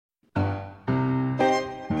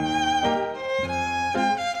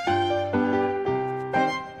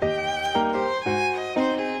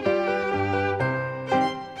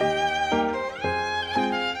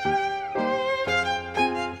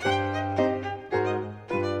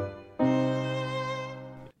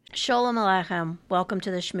Sholem Aleichem. Welcome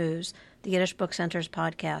to the Schmooze, the Yiddish Book Center's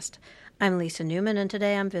podcast. I'm Lisa Newman, and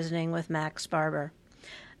today I'm visiting with Max Sparber.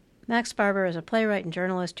 Max Sparber is a playwright and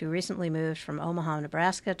journalist who recently moved from Omaha,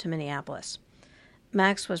 Nebraska to Minneapolis.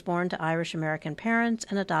 Max was born to Irish-American parents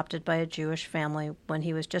and adopted by a Jewish family when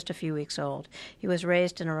he was just a few weeks old. He was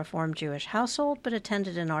raised in a Reformed Jewish household, but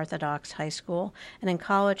attended an Orthodox high school, and in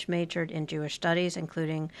college majored in Jewish studies,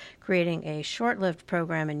 including creating a short-lived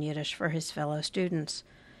program in Yiddish for his fellow students.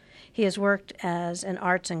 He has worked as an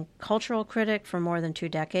arts and cultural critic for more than 2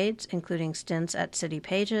 decades, including stints at City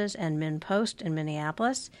Pages and Min Post in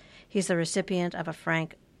Minneapolis. He's the recipient of a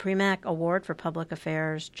Frank Premack Award for Public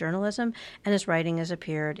Affairs Journalism, and his writing has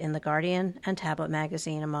appeared in The Guardian and Tablet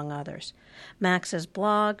Magazine, among others. Max's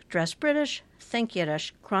blog, Dress British, Think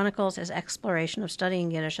Yiddish, chronicles his exploration of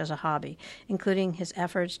studying Yiddish as a hobby, including his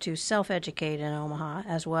efforts to self-educate in Omaha,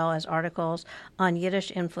 as well as articles on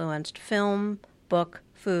Yiddish-influenced film, book,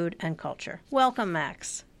 food, and culture. Welcome,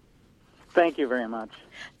 Max. Thank you very much.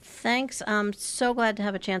 Thanks. I'm so glad to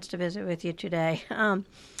have a chance to visit with you today.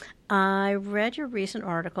 I read your recent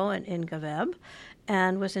article in Gaveb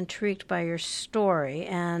and was intrigued by your story,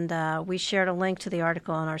 and we shared a link to the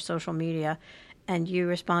article on our social media, and you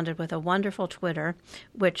responded with a wonderful Twitter,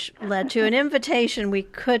 which led to an invitation we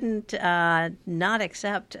couldn't not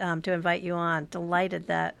accept to invite you on. Delighted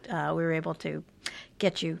that we were able to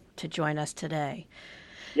get you to join us today.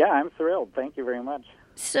 Yeah, I'm thrilled. Thank you very much.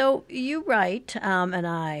 So you write, and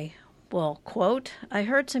I will quote, "I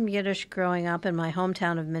heard some Yiddish growing up in my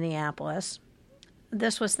hometown of Minneapolis.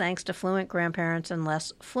 This was thanks to fluent grandparents and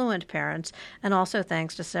less fluent parents, and also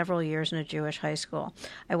thanks to several years in a Jewish high school.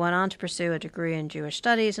 I went on to pursue a degree in Jewish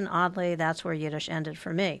studies, and oddly, that's where Yiddish ended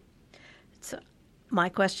for me." So my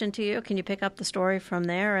question to you, can you pick up the story from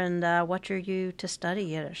there, and what drew you to study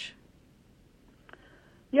Yiddish?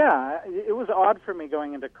 Yeah, it was odd for me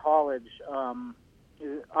going into college.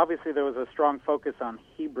 Obviously, there was a strong focus on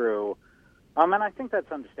Hebrew, and I think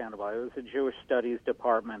that's understandable. It was a Jewish studies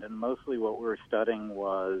department, and mostly what we were studying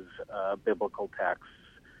was biblical texts,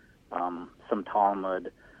 some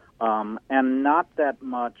Talmud, and not that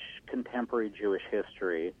much contemporary Jewish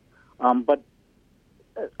history. But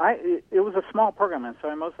it was a small program, and so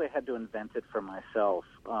I mostly had to invent it for myself.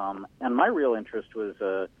 And my real interest was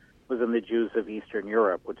in the Jews of Eastern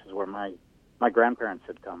Europe, which is where my grandparents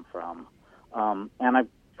had come from. And I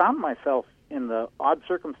found myself in the odd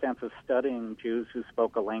circumstance of studying Jews who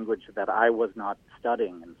spoke a language that I was not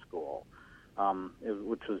studying in school,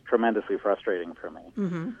 which was tremendously frustrating for me.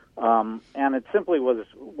 Mm-hmm. And it simply was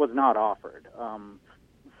not offered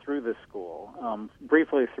through the school.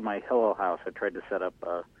 Briefly, through my Hillel House, I tried to set up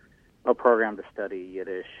a program to study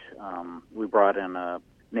Yiddish. We brought in a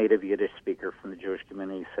native Yiddish speaker from the Jewish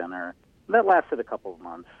Community Center. That lasted a couple of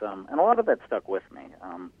months, and a lot of that stuck with me.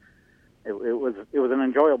 It was an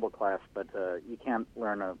enjoyable class, but you can't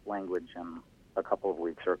learn a language in a couple of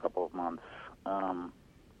weeks or a couple of months,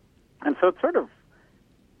 and so it sort of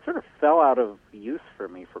fell out of use for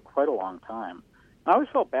me for quite a long time. I always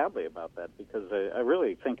felt badly about that because I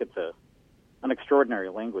really think it's an extraordinary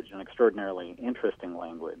language, an extraordinarily interesting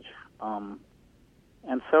language,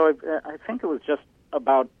 and so I think it was just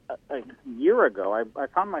about a year ago I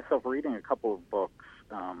found myself reading a couple of books.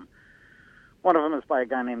 One of them is by a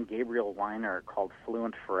guy named Gabriel Weiner called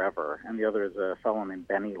Fluent Forever, and the other is a fellow named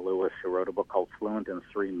Benny Lewis who wrote a book called Fluent in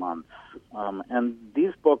 3 Months. And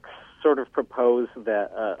these books sort of propose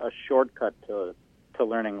that a shortcut to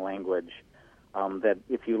learning language, that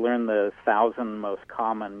if you learn the 1,000 most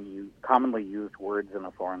commonly used words in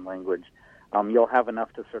a foreign language, you'll have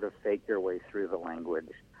enough to sort of fake your way through the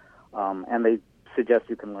language. And they suggest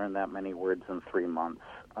you can learn that many words in 3 months.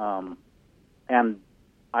 And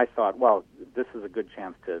I thought, well, this is a good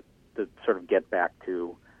chance to sort of get back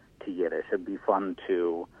to Yiddish. It'd be fun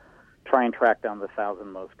to try and track down the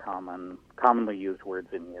 1,000 most commonly used words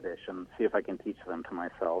in Yiddish and see if I can teach them to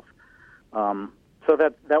myself. So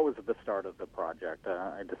that was the start of the project.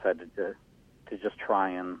 I decided to just try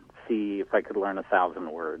and see if I could learn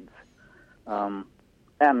 1,000 words.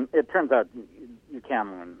 And it turns out you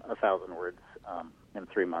can learn 1,000 words in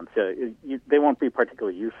 3 months. They won't be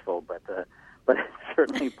particularly useful, but it's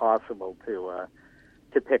certainly possible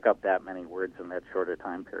to pick up that many words in that shorter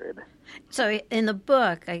time period. So in the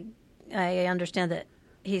book, I understand that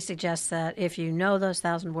he suggests that if you know those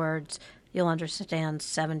 1,000 words, you'll understand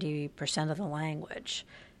 70% of the language.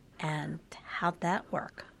 And how'd that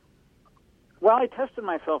work? Well, I tested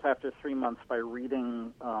myself after 3 months by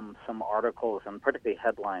reading some articles and particularly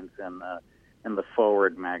headlines in the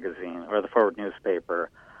Forward magazine or the Forward newspaper.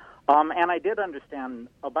 And I did understand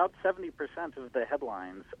about 70% of the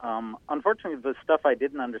headlines. Unfortunately, the stuff I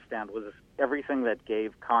didn't understand was everything that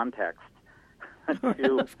gave context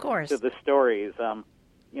to, of course, to the stories.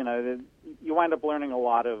 You wind up learning a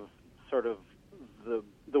lot of sort of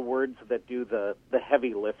the words that do the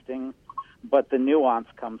heavy lifting, but the nuance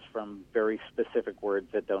comes from very specific words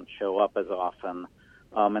that don't show up as often.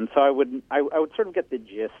 And so I would sort of get the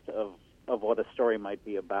gist of what a story might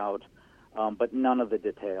be about, but none of the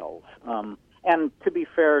details. And to be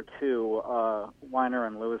fair to Weiner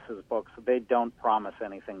and Lewis's books, they don't promise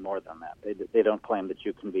anything more than that. They don't claim that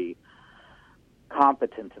you can be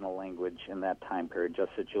competent in a language in that time period,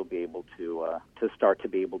 just that you'll be able to start to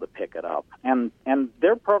be able to pick it up. And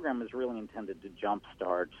their program is really intended to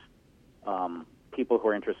jumpstart people who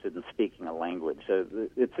are interested in speaking a language. So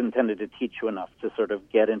it's intended to teach you enough to sort of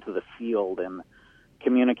get into the field and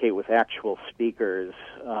communicate with actual speakers.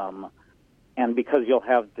 And because you'll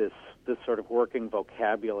have this sort of working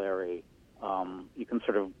vocabulary, you can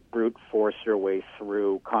sort of brute force your way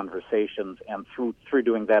through conversations, and through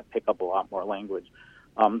doing that, pick up a lot more language.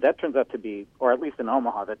 That turns out to be, or at least in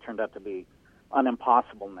Omaha, that turned out to be an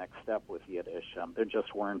impossible next step with Yiddish. There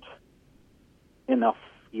just weren't enough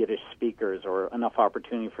Yiddish speakers or enough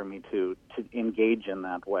opportunity for me to engage in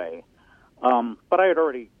that way. But I had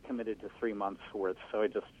already committed to 3 months worth, so I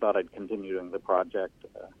just thought I'd continue doing the project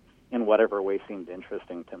in whatever way seemed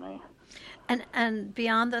interesting to me. And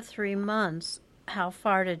beyond the 3 months, how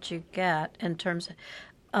far did you get in terms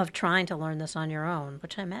of trying to learn this on your own,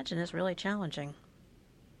 which I imagine is really challenging?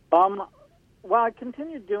 Well, I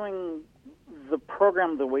continued doing the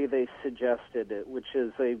program the way they suggested it, which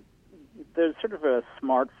is there's sort of a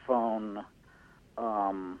smartphone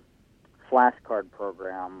flashcard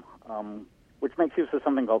program, which makes use of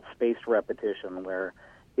something called spaced repetition, where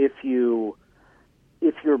if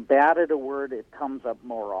you're bad at a word, it comes up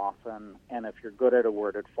more often, and if you're good at a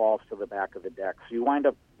word, it falls to the back of the deck. So you wind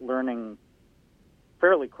up learning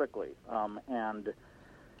fairly quickly, and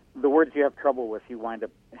the words you have trouble with, you wind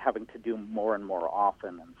up having to do more and more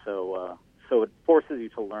often, and so it forces you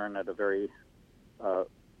to learn at a very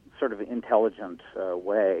sort of intelligent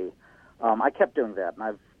way. I kept doing that,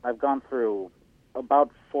 and I've gone through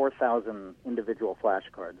about 4,000 individual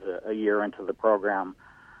flashcards a year into the program.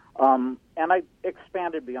 And I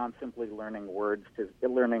expanded beyond simply learning words to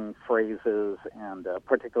learning phrases and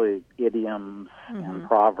particularly idioms and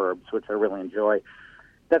proverbs, which I really enjoy.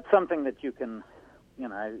 That's something that you can,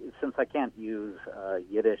 since I can't use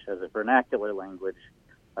Yiddish as a vernacular language,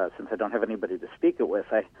 since I don't have anybody to speak it with,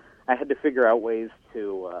 I had to figure out ways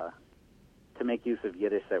to make use of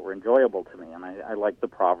Yiddish that were enjoyable to me. And I like the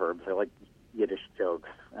proverbs, I like Yiddish jokes,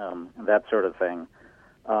 and that sort of thing.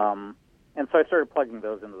 And so I started plugging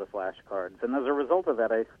those into the flashcards. And as a result of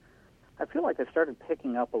that, I feel like I started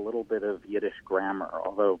picking up a little bit of Yiddish grammar,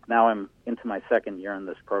 although now I'm into my second year in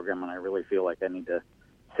this program, and I really feel like I need to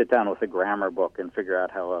sit down with a grammar book and figure out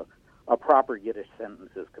how a proper Yiddish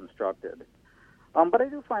sentence is constructed. But I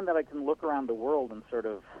do find that I can look around the world and sort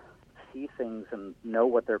of see things and know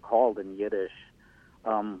what they're called in Yiddish,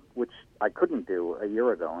 which I couldn't do a year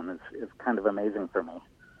ago, and it's kind of amazing for me.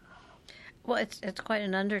 Well, it's quite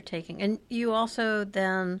an undertaking. And you also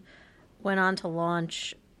then went on to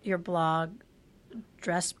launch your blog,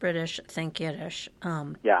 Dress British, Think Yiddish.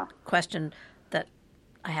 Yeah. Question that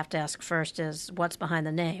I have to ask first is, what's behind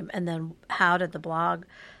the name? And then how did the blog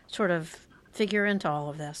sort of figure into all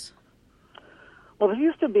of this? Well, there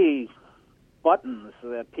used to be buttons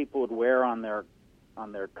that people would wear on their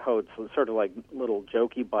coats, sort of like little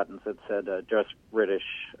jokey buttons that said, Dress British,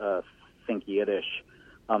 Think Yiddish.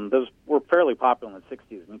 Those were fairly popular in the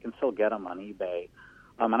 60s, and you can still get them on eBay.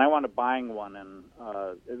 And I wound up buying one and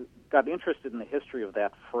got interested in the history of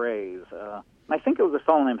that phrase. And I think it was a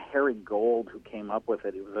fellow named Harry Gold who came up with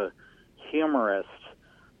it. He was a humorist.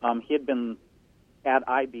 He had been at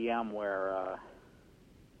IBM where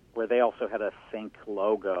they also had a Think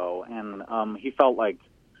logo, and he felt like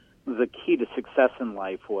the key to success in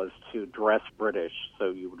life was to dress British,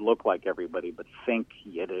 so you would look like everybody, but think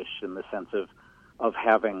Yiddish in the sense of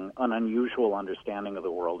having an unusual understanding of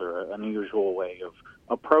the world or an unusual way of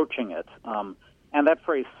approaching it. And that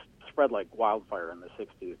phrase spread like wildfire in the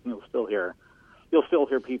 60s. You'll still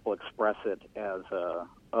hear people express it as a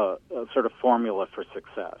sort of formula for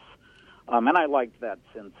success. And I liked that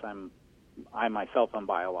since I myself am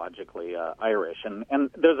biologically Irish.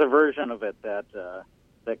 And there's a version of it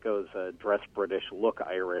that goes dress British, look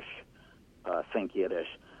Irish, think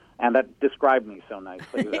Yiddish. And that described me so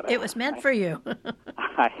nicely that it was meant for you.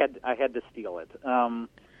 I had to steal it.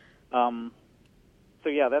 So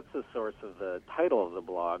yeah, that's the source of the title of the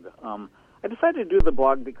blog. I decided to do the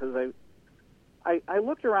blog because I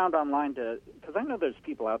looked around online because I know there's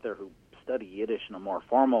people out there who study Yiddish in a more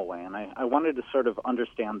formal way, and I wanted to sort of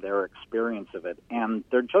understand their experience of it. And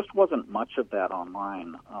there just wasn't much of that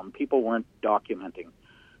online. People weren't documenting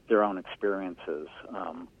their own experiences.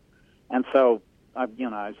 And so,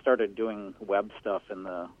 I started doing web stuff in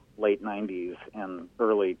the late 90s and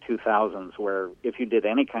early 2000s, where if you did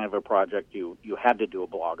any kind of a project, you had to do a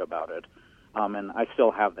blog about it. And I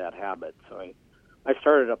still have that habit. So I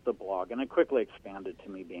started up the blog, and it quickly expanded to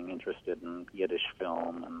me being interested in Yiddish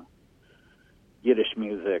film and Yiddish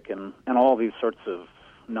music and all these sorts of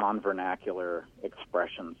non-vernacular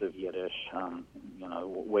expressions of Yiddish,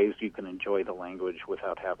 ways you can enjoy the language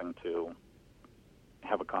without having to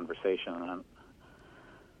have a conversation.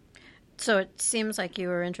 So it seems like you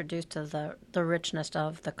were introduced to the richness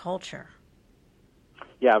of the culture.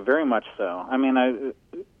 Yeah, very much so. I mean,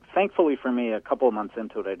 thankfully for me, a couple of months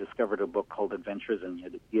into it, I discovered a book called Adventures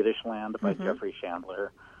in Yiddish Land by Jeffrey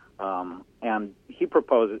Chandler. And he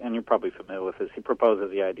proposed, and you're probably familiar with this, he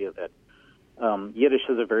proposes the idea that Yiddish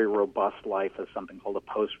has a very robust life as something called a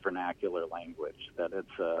post-vernacular language, that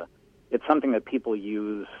it's something that people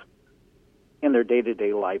use in their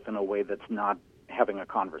day-to-day life in a way that's not having a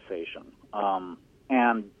conversation.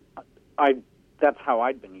 And that's how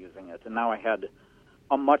I'd been using it. And now I had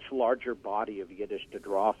a much larger body of Yiddish to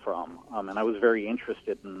draw from, and I was very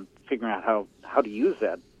interested in figuring out how to use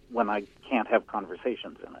that when I can't have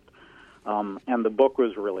conversations in it. And the book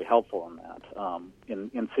was really helpful in that,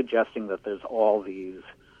 in suggesting that there's all these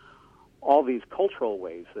cultural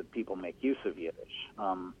ways that people make use of Yiddish.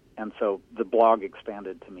 And so the blog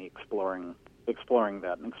expanded to me exploring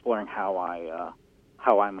that and exploring how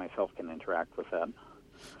I myself can interact with that.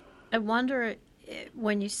 I wonder,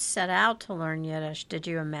 when you set out to learn Yiddish, did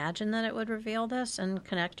you imagine that it would reveal this and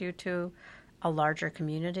connect you to a larger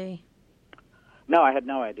community? No, I had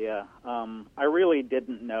no idea. I really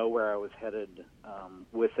didn't know where I was headed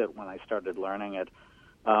with it when I started learning it.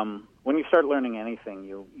 When you start learning anything,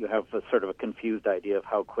 you have a sort of a confused idea of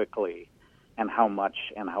how quickly and how much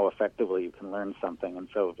and how effectively you can learn something. And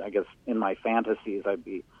so I guess in my fantasies, I'd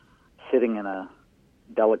be sitting in a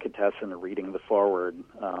delicatessen reading the foreword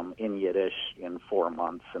in Yiddish in 4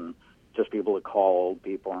 months and just be able to call old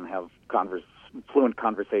people and have fluent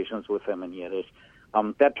conversations with them in Yiddish.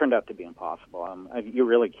 That turned out to be impossible. You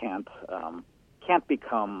really can't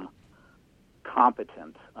become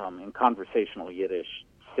competent in conversational Yiddish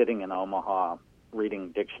sitting in Omaha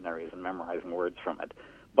reading dictionaries and memorizing words from it.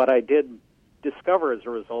 But I did discover as a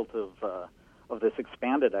result of this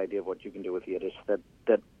expanded idea of what you can do with Yiddish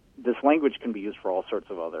that this language can be used for all sorts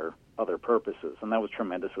of other purposes, and that was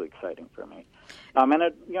tremendously exciting for me. And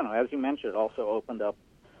it, as you mentioned, it also opened up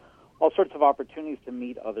all sorts of opportunities to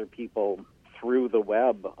meet other people through the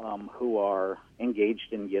web who are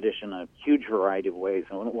engaged in Yiddish in a huge variety of ways.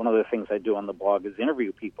 And one of the things I do on the blog is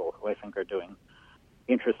interview people who I think are doing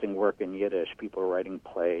interesting work in Yiddish. People are writing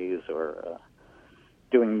plays or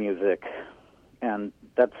doing music, and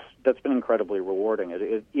that's been incredibly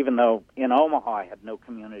rewarding. Even though in Omaha I had no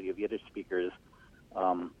community of Yiddish speakers,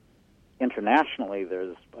 internationally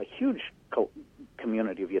there's a huge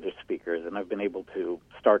community of Yiddish speakers, and I've been able to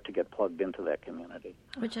start to get plugged into that community.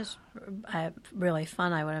 Which is really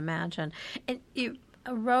fun, I would imagine. And you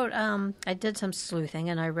wrote, I did some sleuthing,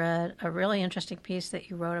 and I read a really interesting piece that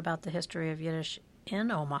you wrote about the history of Yiddish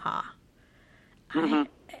in Omaha.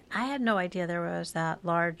 I had no idea there was that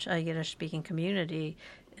large Yiddish-speaking community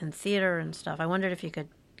in theater and stuff. I wondered if you could,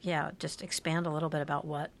 just expand a little bit about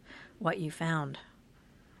what you found.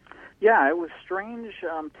 Yeah, it was strange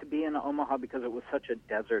to be in Omaha because it was such a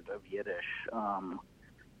desert of Yiddish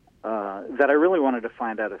that I really wanted to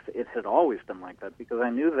find out if it had always been like that, because I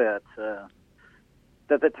knew that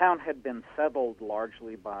the town had been settled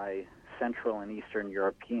largely by Central and Eastern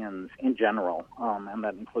Europeans in general, and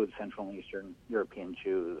that includes Central and Eastern European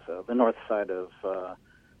Jews. The north side of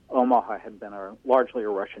Omaha had been largely a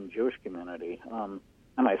Russian Jewish community, and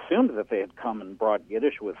I assumed that they had come and brought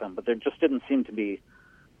Yiddish with them, but there just didn't seem to be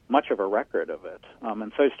much of a record of it.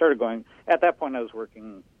 And so I started going, at that point I was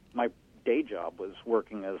working, my day job was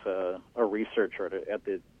working as a researcher at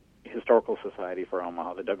the Historical Society for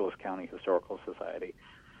Omaha, the Douglas County Historical Society.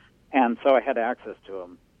 And so I had access to a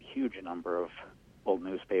huge number of old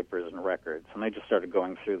newspapers and records, and I just started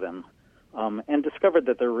going through them and discovered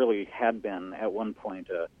that there really had been, at one point,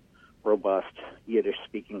 a robust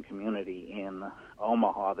Yiddish-speaking community in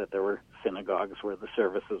Omaha, that there were synagogues where the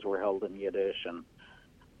services were held in Yiddish, and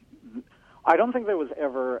I don't think there was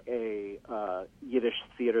ever a Yiddish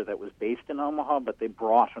theater that was based in Omaha, but they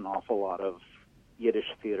brought an awful lot of Yiddish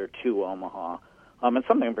theater to Omaha. It's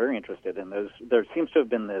something I'm very interested in. There seems to have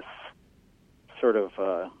been this sort of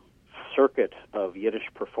circuit of Yiddish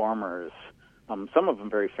performers, some of them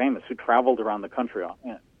very famous, who traveled around the country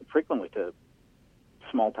frequently to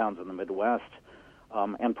small towns in the Midwest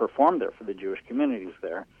and performed there for the Jewish communities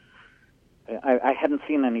there. I hadn't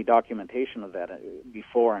seen any documentation of that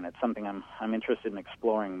before, and it's something I'm interested in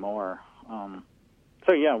exploring more.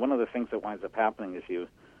 So yeah, one of the things that winds up happening is you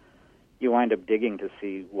wind up digging to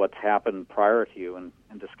see what's happened prior to you and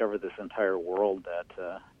discover this entire world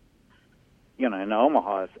that, in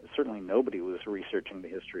Omaha, certainly nobody was researching the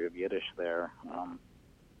history of Yiddish there.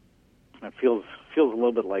 It feels a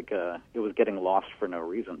little bit like it was getting lost for no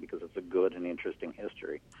reason because it's a good and interesting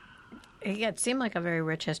history. Yeah, it seemed like a very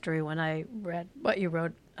rich history when I read what you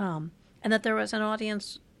wrote, and that there was an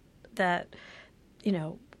audience that,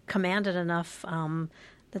 commanded enough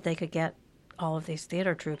that they could get all of these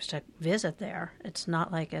theater troupes to visit there. It's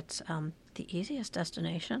not like it's the easiest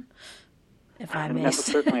destination, if I may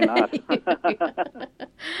say. Certainly not.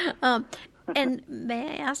 And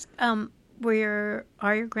may I ask, are your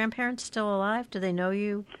grandparents still alive? Do they know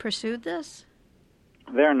you pursued this?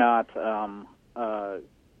 They're not.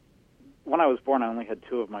 When I was born, I only had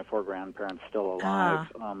 2 of my 4 grandparents still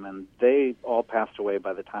alive, and they all passed away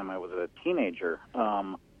by the time I was a teenager.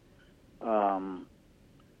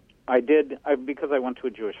 Because I went to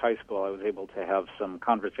a Jewish high school, I was able to have some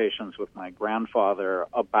conversations with my grandfather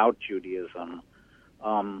about Judaism.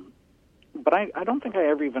 But I don't think I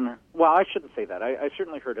ever even... Well, I shouldn't say that. I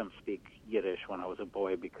certainly heard him speak Yiddish when I was a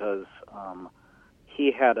boy because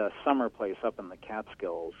he had a summer place up in the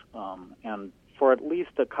Catskills, and for at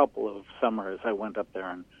least a couple of summers, I went up there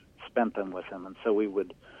and spent them with him. And so we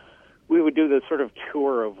would do this sort of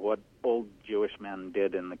tour of what old Jewish men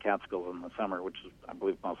did in the Catskills in the summer, which is, I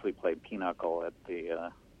believe, mostly played pinochle at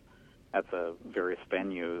the various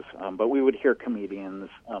venues. But we would hear comedians,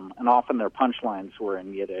 and often their punchlines were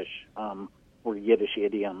in Yiddish, were Yiddish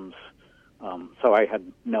idioms. So I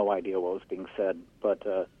had no idea what was being said, but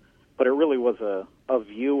it really was a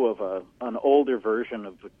view of an older version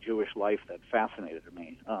of Jewish life that fascinated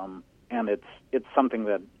me, and it's something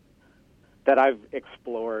that I've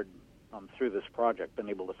explored through this project, been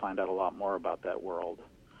able to find out a lot more about that world.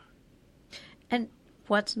 And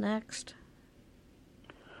what's next?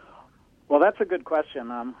 Well, that's a good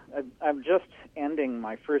question. I'm just ending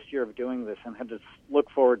my first year of doing this and had to look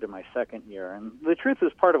forward to my second year. And the truth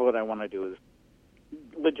is, part of what I want to do is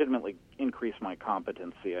legitimately increase my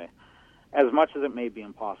competency. As much as it may be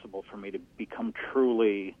impossible for me to become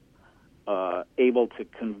truly able to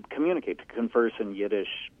communicate, to converse in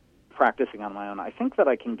Yiddish, practicing on my own, I think that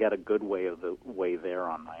I can get a good way of the way there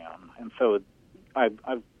on my own. And so I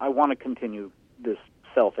want to continue this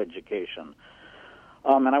self-education.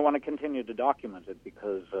 And I want to continue to document it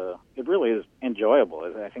because it really is enjoyable.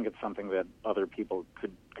 I think it's something that other people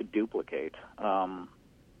could duplicate.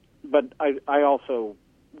 But I also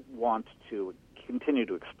want to continue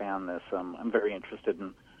to expand this. I'm very interested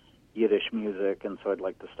in Yiddish music, and so I'd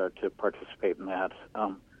like to start to participate in that.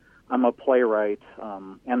 I'm a playwright,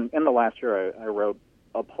 and in the last year I wrote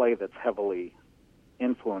a play that's heavily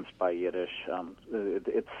influenced by Yiddish.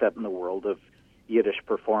 It's set in the world of Yiddish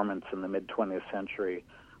performance in the mid-20th century.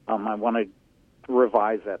 I want to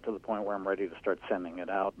revise that to the point where I'm ready to start sending it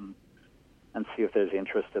out and see if there's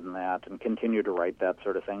interest in that and continue to write that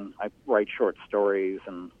sort of thing. I write short stories,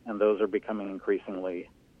 and those are becoming increasingly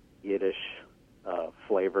Yiddish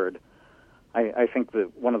flavored. I think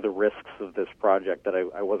that one of the risks of this project that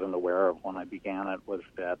I wasn't aware of when I began it was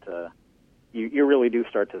that you really do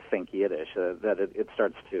start to think Yiddish, that it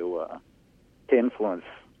starts to influence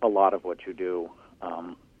a lot of what you do.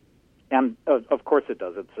 And of course it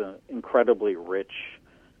does. It's an incredibly rich,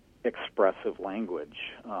 expressive language.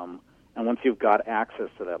 And once you've got access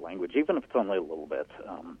to that language, even if it's only a little bit,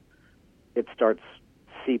 it starts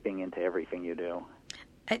seeping into everything you do.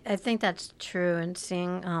 I think that's true. And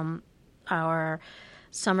seeing our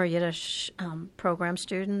summer Yiddish program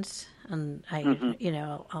students, and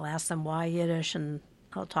I'll ask them why Yiddish, and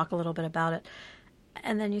I'll talk a little bit about it.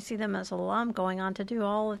 And then you see them as alum going on to do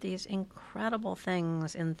all of these incredible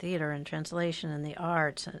things in theater and translation and the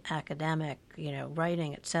arts and academic,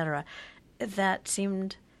 writing, etc. That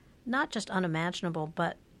seemed not just unimaginable,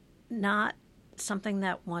 but not something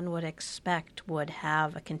that one would expect would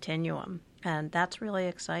have a continuum. And that's really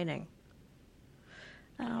exciting.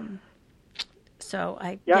 So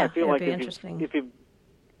I feel like it'd be interesting.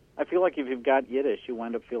 I feel like if you've got Yiddish, you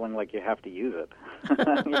wind up feeling like you have to use it.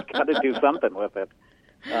 You've got to do something with it.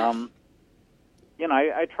 I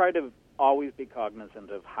try to always be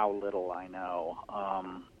cognizant of how little I know,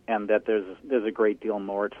 and that there's a great deal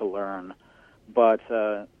more to learn. But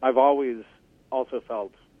I've always also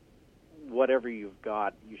felt whatever you've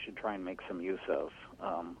got, you should try and make some use of.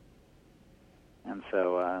 And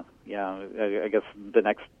so, I guess the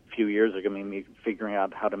next few years are going to be me figuring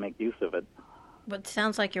out how to make use of it. But it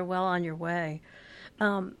sounds like you're well on your way.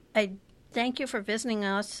 I thank you for visiting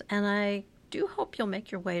us, and I do hope you'll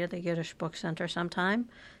make your way to the Yiddish Book Center sometime.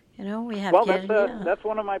 You know, we have... Well, that's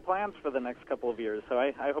one of my plans for the next couple of years, so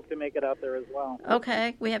I hope to make it out there as well.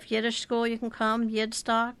 Okay, we have Yiddish school. You can come,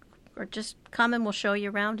 Yidstock, or just come and we'll show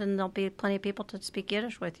you around, and there'll be plenty of people to speak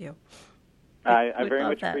Yiddish with you. I very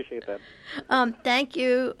much appreciate that. Thank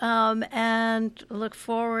you, and look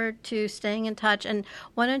forward to staying in touch. And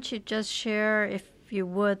why don't you just share, if you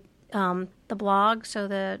would, the blog so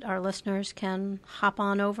that our listeners can hop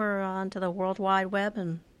on over onto the World Wide Web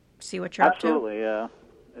and see what you're Absolutely, up to?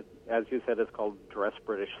 As you said, it's called Dress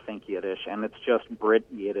British, Think Yiddish, and it's just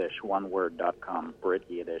BritYiddish, one-word.com,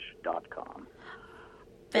 BritYiddish.com.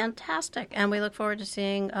 Fantastic, and we look forward to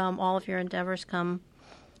seeing all of your endeavors come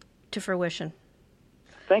to fruition.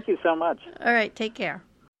 Thank you so much. All right, take care.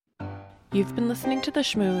 You've been listening to The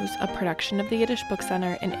Schmooze, a production of the Yiddish Book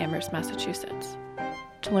Center in Amherst, Massachusetts.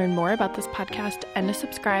 To learn more about this podcast and to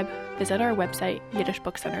subscribe, visit our website,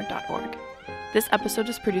 yiddishbookcenter.org. This episode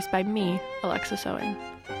is produced by me, Alexis Owing.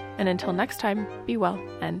 And until next time, be well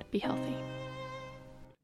and be healthy.